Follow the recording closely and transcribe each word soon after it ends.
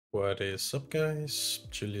What is up guys,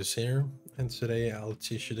 Julius here, and today I'll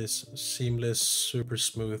teach you this seamless, super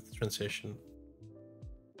smooth transition.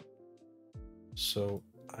 So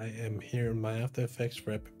I am here in my After Effects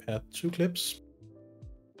where I prepared two clips.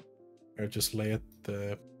 I just layered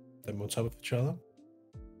them on top of each other.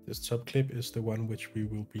 This top clip is the one which we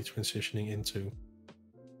will be transitioning into.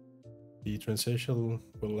 The transition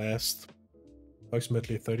will last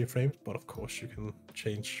approximately 30 frames, but of course you can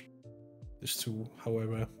change this to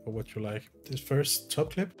however or what you like. This first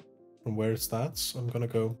top clip, from where it starts, I'm gonna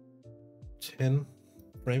go 10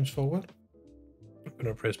 frames forward. I'm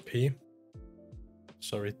gonna press T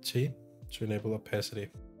to enable opacity.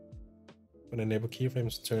 When I enable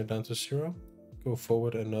keyframes, turn it down to 0, go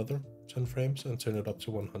forward another 10 frames and turn it up to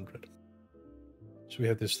 100. So we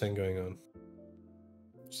have this thing going on.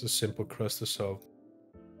 It's a simple cross dissolve.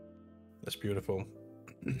 That's beautiful.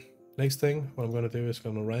 Next thing, what I'm going to do is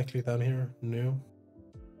going to right click down here, new,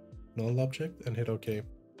 null object, and hit OK. I'm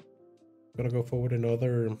going to go forward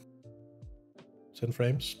another 10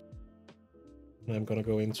 frames. And I'm going to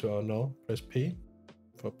go into our null, press P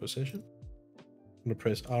for position. I'm going to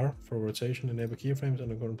press R for rotation, enable keyframes, and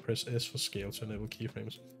I'm going to press S for scale to enable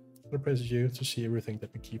keyframes. I'm going to press U to see everything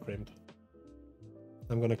that we keyframed.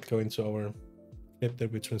 I'm going to go into our clip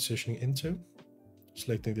that we're transitioning into,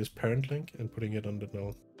 selecting this parent link and putting it on the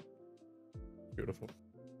null. Beautiful.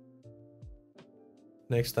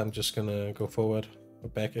 Next, I'm just gonna go forward or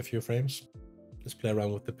back a few frames. Let's play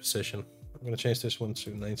around with the position. I'm gonna change this one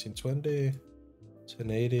to 1920,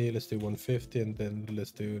 1080, let's do 150, and then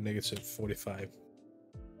let's do -45.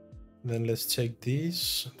 And then let's take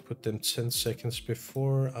these, put them 10 seconds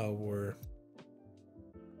before our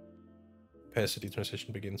opacity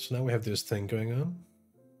transition begins. So now we have this thing going on.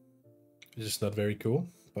 This is not very cool,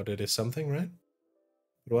 but it is something, right?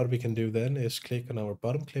 But what we can do then is click on our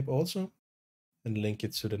bottom clip also and link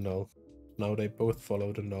it to the null. Now they both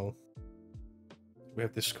follow the null. We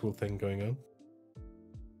have this cool thing going on.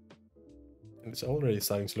 And it's already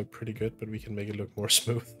starting to look pretty good, but we can make it look more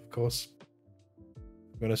smooth, of course.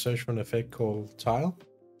 I'm gonna search for an effect called tile.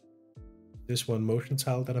 This one motion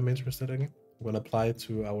tile that I'm interested in. I'm gonna apply it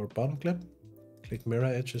to our bottom clip. Click mirror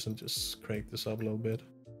edges and just crank this up a little bit,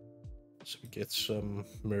 so we get some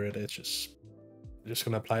mirrored edges. I'm just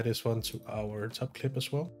gonna apply this one to our top clip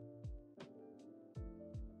as well.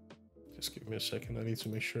 Just give me a second, I need to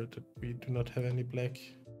make sure that we do not have any black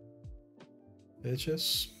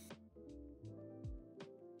edges.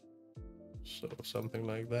 So something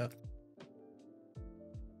like that.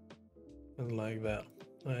 And like that.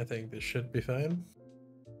 I think this should be fine.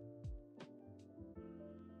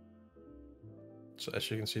 So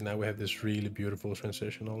as you can see now we have this really beautiful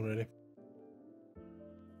transition already.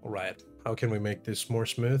 Alright, how can we make this more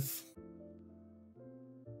smooth?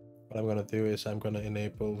 What I'm gonna do is I'm gonna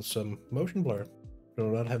enable some motion blur. If you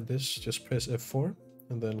do not have this, just press F4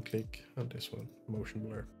 and then click on this one, motion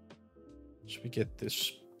blur. So we get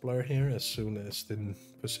this blur here as soon as the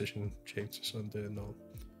position changes on the null.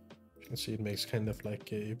 You can see it makes kind of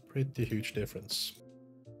like a pretty huge difference.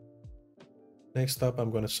 Next up, I'm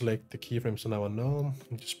gonna select the keyframes on our null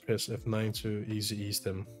and just press F9 to easy ease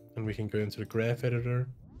them. And we can go into the graph editor.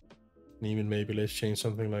 And even maybe let's change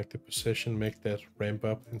something like the position, make that ramp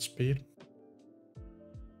up in speed.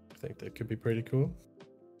 I think that could be pretty cool.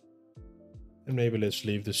 And maybe let's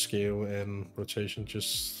leave the scale and rotation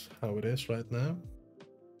just how it is right now.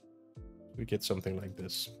 We get something like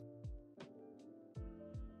this.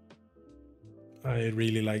 I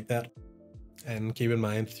really like that. And keep in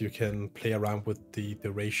mind you can play around with the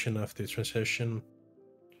duration of the transition,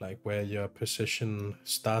 like where your position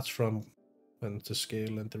starts from, and the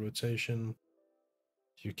scale and the rotation.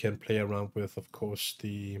 You can play around with, of course,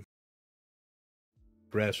 the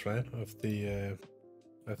graphs, right, of the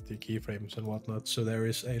keyframes and whatnot. So there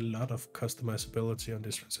is a lot of customizability on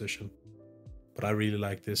this transition. But I really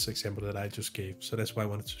like this example that I just gave, so that's why I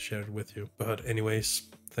wanted to share it with you. But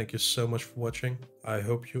anyways, thank you so much for watching. I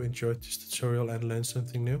hope you enjoyed this tutorial and learned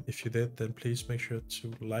something new. If you did, then please make sure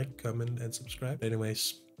to like, comment, and subscribe.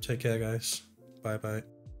 Anyways, take care guys. Bye bye.